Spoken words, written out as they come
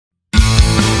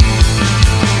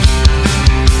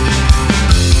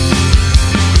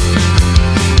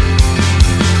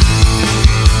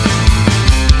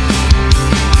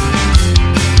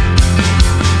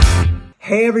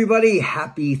everybody.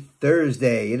 Happy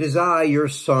Thursday. It is I, your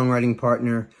songwriting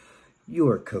partner,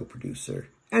 your co-producer,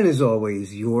 and as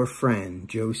always, your friend,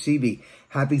 Joe Seeby.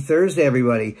 Happy Thursday,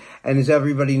 everybody. And as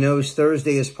everybody knows,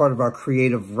 Thursday is part of our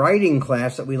creative writing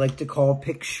class that we like to call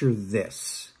Picture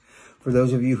This. For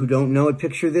those of you who don't know what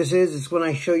Picture This is, it's when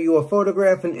I show you a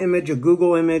photograph, an image, a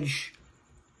Google image,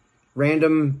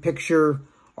 random picture,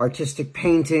 artistic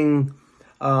painting,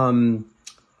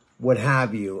 what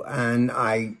have you. And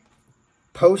I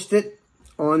post it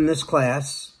on this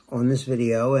class, on this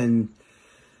video, and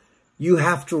you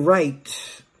have to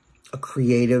write a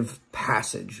creative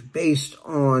passage based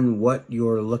on what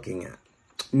you're looking at.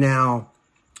 Now,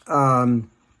 I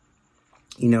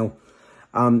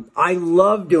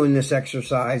love doing this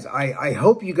exercise. I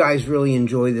hope you guys really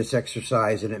enjoy this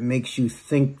exercise and it makes you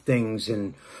think things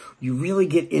and you really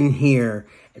get in here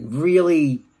and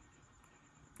really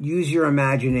use your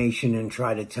imagination and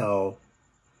try to tell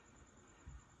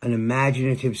an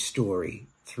imaginative story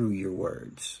through your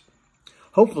words.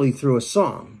 Hopefully through a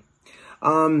song.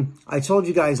 I told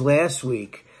you guys last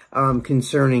week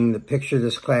concerning the Picture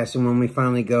This class, and when we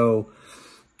finally go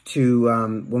to,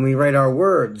 when we write our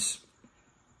words,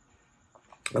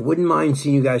 I wouldn't mind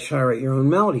seeing you guys try to write your own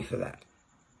melody for that.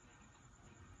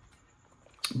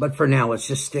 But for now, let's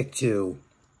just stick to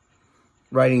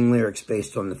writing lyrics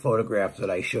based on the photograph that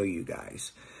I show you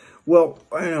guys. Well,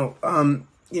 I know,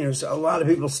 so a lot of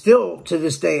people still to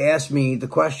this day ask me the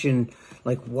question,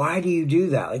 like, why do you do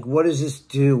that? Like, what does this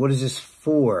do? What is this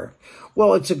for?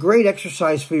 Well, it's a great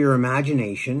exercise for your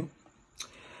imagination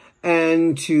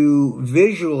and to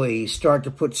visually start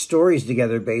to put stories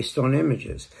together based on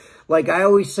images. Like, I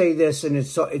always say this, and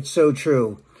it's so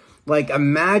true. Like,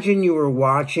 imagine you were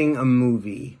watching a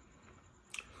movie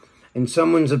and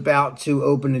someone's about to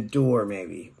open a door,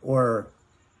 maybe, or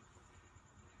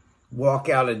walk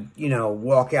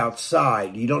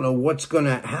outside. You don't know what's going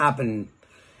to happen.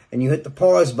 And you hit the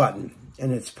pause button,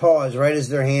 and it's paused right as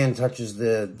their hand touches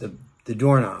the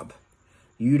doorknob.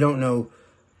 You don't know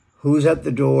who's at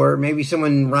the door. Maybe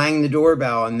someone rang the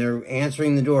doorbell, and they're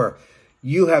answering the door.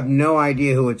 You have no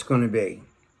idea who it's going to be,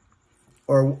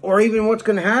 or even what's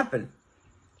going to happen.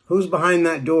 Who's behind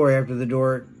that door after the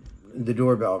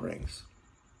doorbell rings?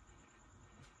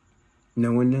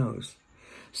 No one knows.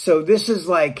 So this is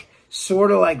like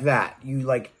sort of like that.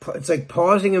 It's like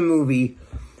pausing a movie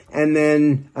and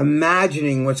then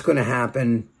imagining what's going to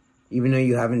happen, even though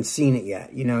you haven't seen it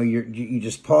yet. You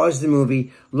just pause the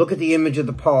movie, look at the image of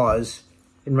the pause,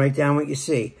 and write down what you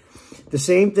see. The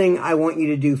same thing I want you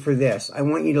to do for this. I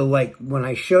want you to, when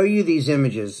I show you these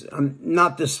images,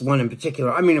 not this one in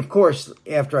particular. I mean, of course,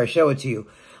 after I show it to you,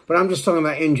 but I'm just talking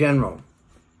about in general.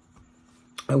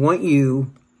 I want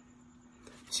you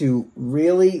to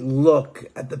really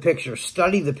look at the picture,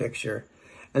 study the picture,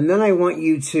 and then I want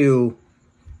you to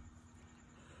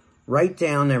write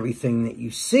down everything that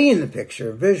you see in the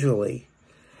picture visually.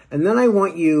 And then I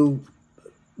want you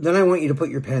to put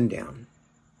your pen down.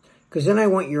 Because then I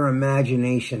want your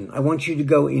imagination. I want you to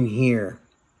go in here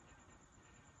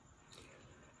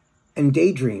and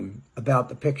daydream about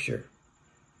the picture.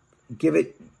 Give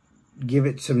it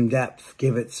some depth.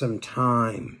 Give it some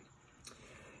time.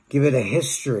 Give it a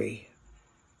history.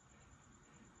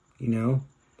 Bring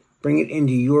it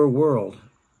into your world.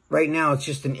 Right now, it's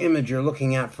just an image you're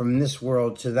looking at from this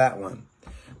world to that one.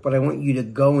 But I want you to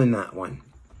go in that one.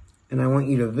 And I want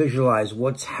you to visualize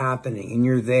what's happening. And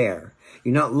you're there.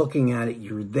 You're not looking at it.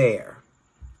 You're there.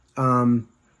 And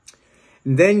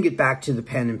then get back to the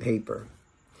pen and paper.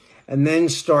 And then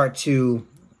start to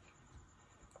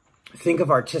think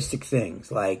of artistic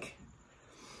things. Like,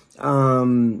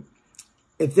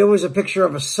 if there was a picture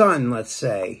of a sun, let's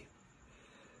say,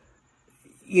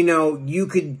 you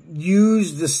could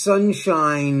use the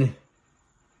sunshine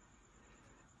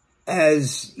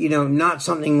as, not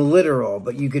something literal,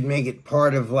 but you could make it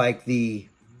part of like the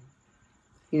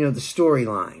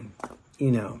storyline,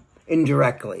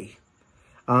 indirectly.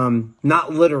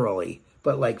 Not literally,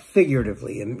 but like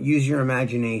figuratively, and use your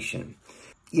imagination.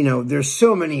 There's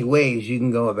so many ways you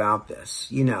can go about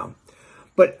this,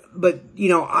 But,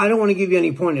 I don't want to give you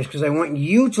any pointers because I want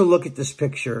you to look at this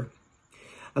picture.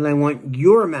 And I want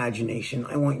your imagination.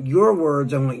 I want your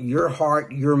words. I want your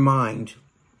heart, your mind.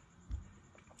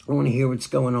 I want to hear what's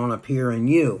going on up here in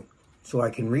you so I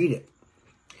can read it.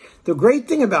 The great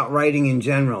thing about writing in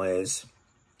general is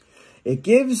it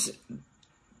gives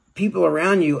people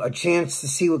around you a chance to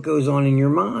see what goes on in your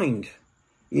mind.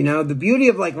 The beauty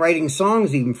of writing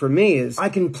songs, even for me, is I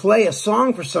can play a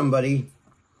song for somebody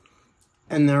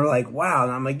and they're like, wow.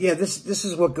 And I'm like, yeah, this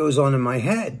is what goes on in my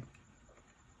head.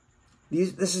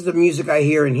 This is the music I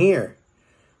hear in here.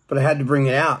 but I had to bring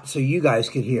it out so you guys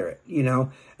could hear it, you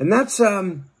know. And that's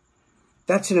an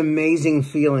amazing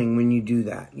feeling when you do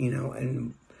that, you know,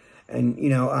 and you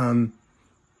know,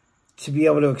 to be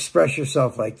able to express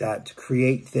yourself like that, to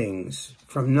create things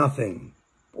from nothing,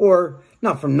 or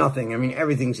not from nothing. I mean,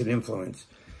 everything's an influence.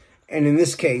 And in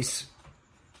this case,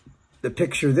 the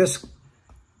picture of this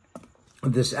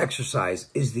exercise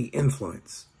is the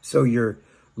influence. So you're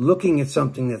looking at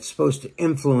something that's supposed to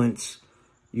influence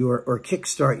or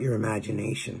kickstart your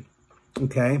imagination.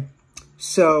 Okay?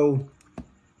 So,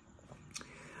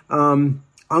 I'm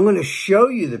going to show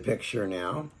you the picture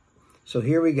now. So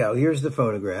here we go. Here's the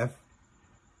photograph.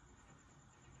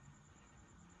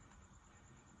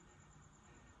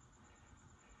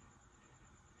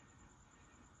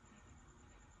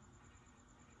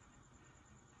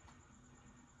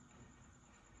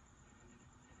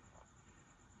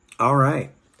 All right.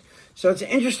 So it's an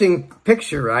interesting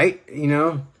picture, right? You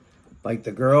know, like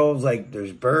the girls, like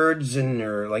there's birds and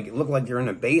they're like, it look like they're in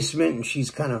a basement and she's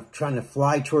kind of trying to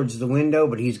fly towards the window,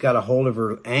 but he's got a hold of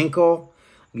her ankle.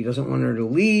 He doesn't want her to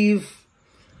leave.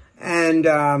 And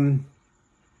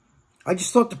I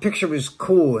just thought the picture was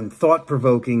cool and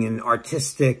thought-provoking and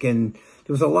artistic, and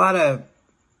there was a lot of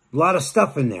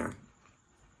stuff in there.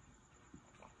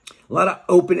 A lot of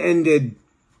open-ended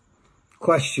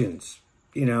questions.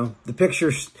 You know, the picture,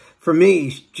 for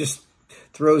me, just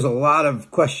throws a lot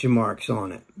of question marks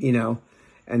on it, you know,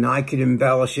 and I could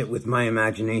embellish it with my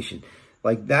imagination.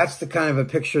 Like, that's the kind of a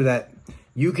picture that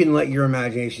you can let your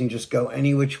imagination just go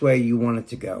any which way you want it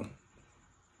to go.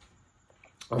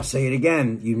 I'll say it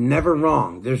again, you're never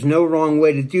wrong. There's no wrong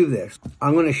way to do this.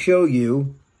 I'm going to show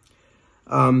you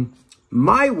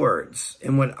my words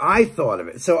and what I thought of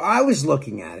it. So I was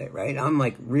looking at it, right? I'm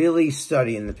like really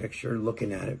studying the picture,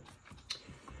 looking at it.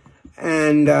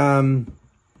 And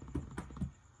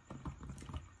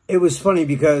it was funny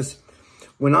because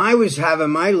when I was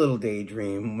having my little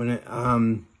daydream,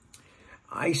 when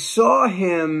I saw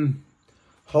him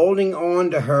holding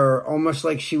on to her almost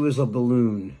like she was a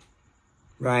balloon,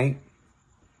 right?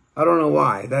 I don't know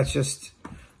why. That's just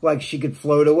like she could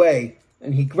float away.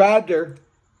 And he grabbed her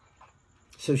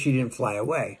so she didn't fly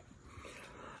away.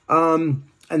 And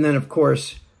then, of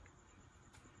course,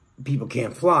 people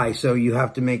can't fly, so you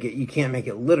have to make it, you can't make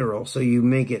it literal, so you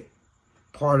make it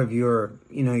part of your,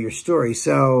 you know, your story.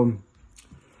 So,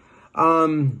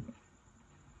 I'm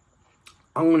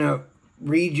going to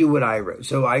read you what I wrote.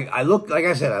 So I looked, like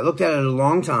I said, I looked at it a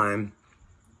long time,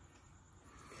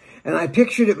 and I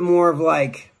pictured it more of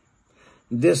like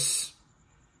this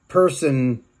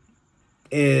person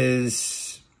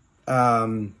is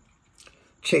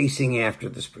chasing after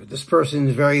this person. This person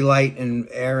is very light and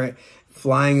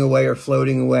flying away or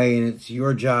floating away, and it's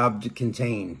your job to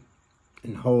contain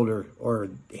and hold her or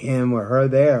him or her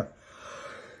there.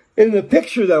 In the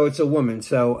picture, though, it's a woman,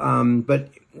 so, but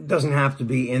it doesn't have to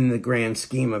be in the grand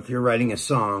scheme if you're writing a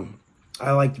song.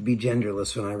 I like to be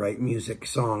genderless when I write music,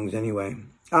 songs, anyway.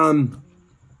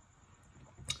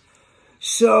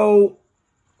 So,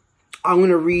 I'm going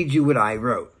to read you what I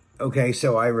wrote. Okay,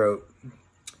 so I wrote,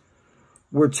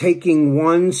 we're taking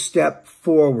one step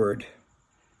forward.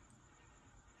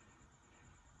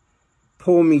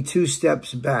 Pull me 2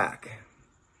 steps back.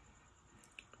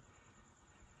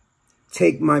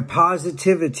 Take my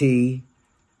positivity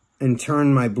and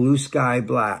turn my blue sky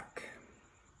black.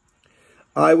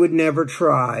 I would never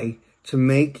try to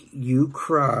make you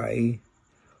cry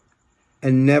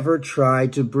and never try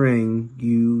to bring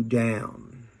you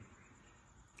down.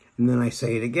 And then I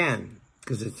say it again,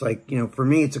 because it's like, you know, for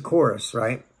me it's a chorus,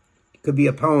 right? It could be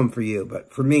a poem for you,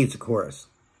 but for me it's a chorus.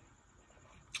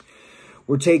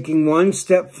 We're taking 1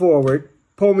 step forward,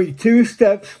 pull me 2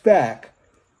 steps back.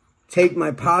 Take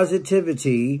my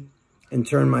positivity and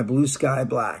turn my blue sky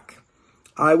black.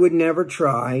 I would never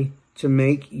try to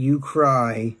make you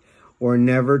cry or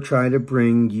never try to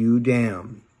bring you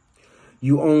down.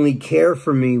 You only care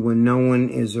for me when no one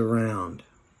is around.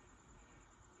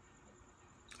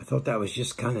 I thought that was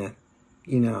just kind of,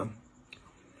 you know.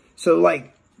 So,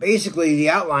 like, basically the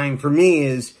outline for me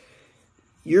is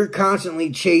you're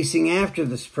constantly chasing after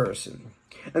this person.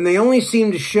 And they only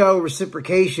seem to show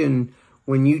reciprocation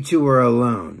when you two are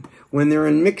alone. When they're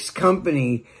in mixed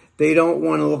company, they don't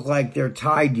want to look like they're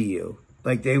tied to you.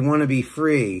 Like they want to be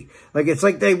free. Like it's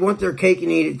like they want their cake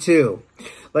and eat it too.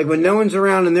 Like when no one's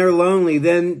around and they're lonely,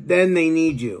 then they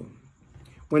need you.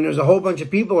 When there's a whole bunch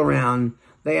of people around,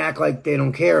 they act like they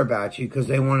don't care about you because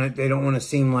they don't want to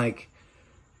seem like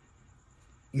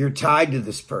you're tied to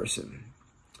this person.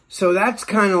 So that's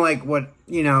kind of like what,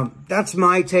 you know, that's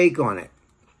my take on it.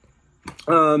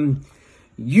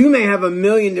 You may have a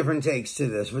million different takes to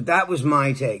this, but that was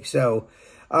my take. So,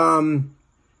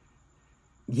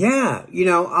 yeah, you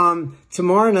know,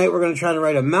 tomorrow night we're going to try to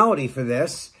write a melody for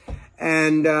this,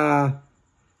 and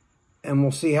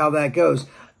we'll see how that goes.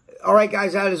 All right,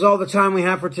 guys, that is all the time we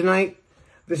have for tonight.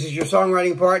 This is your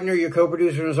songwriting partner, your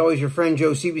co-producer, and as always, your friend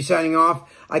Joe Seavey signing off.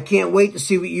 I can't wait to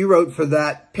see what you wrote for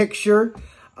that picture.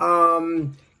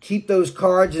 Keep those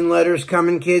cards and letters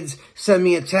coming, kids. Send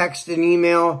me a text, an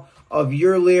email of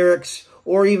your lyrics,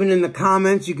 or even in the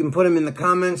comments. You can put them in the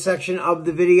comment section of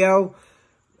the video.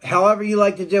 However you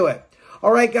like to do it.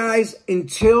 All right, guys,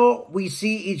 until we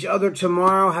see each other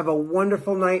tomorrow, have a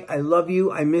wonderful night. I love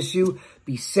you. I miss you.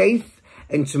 Be safe.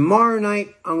 And tomorrow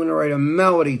night, I'm going to write a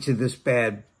melody to this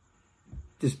bad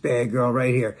girl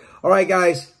right here. All right,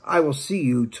 guys, I will see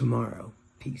you tomorrow.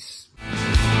 Peace.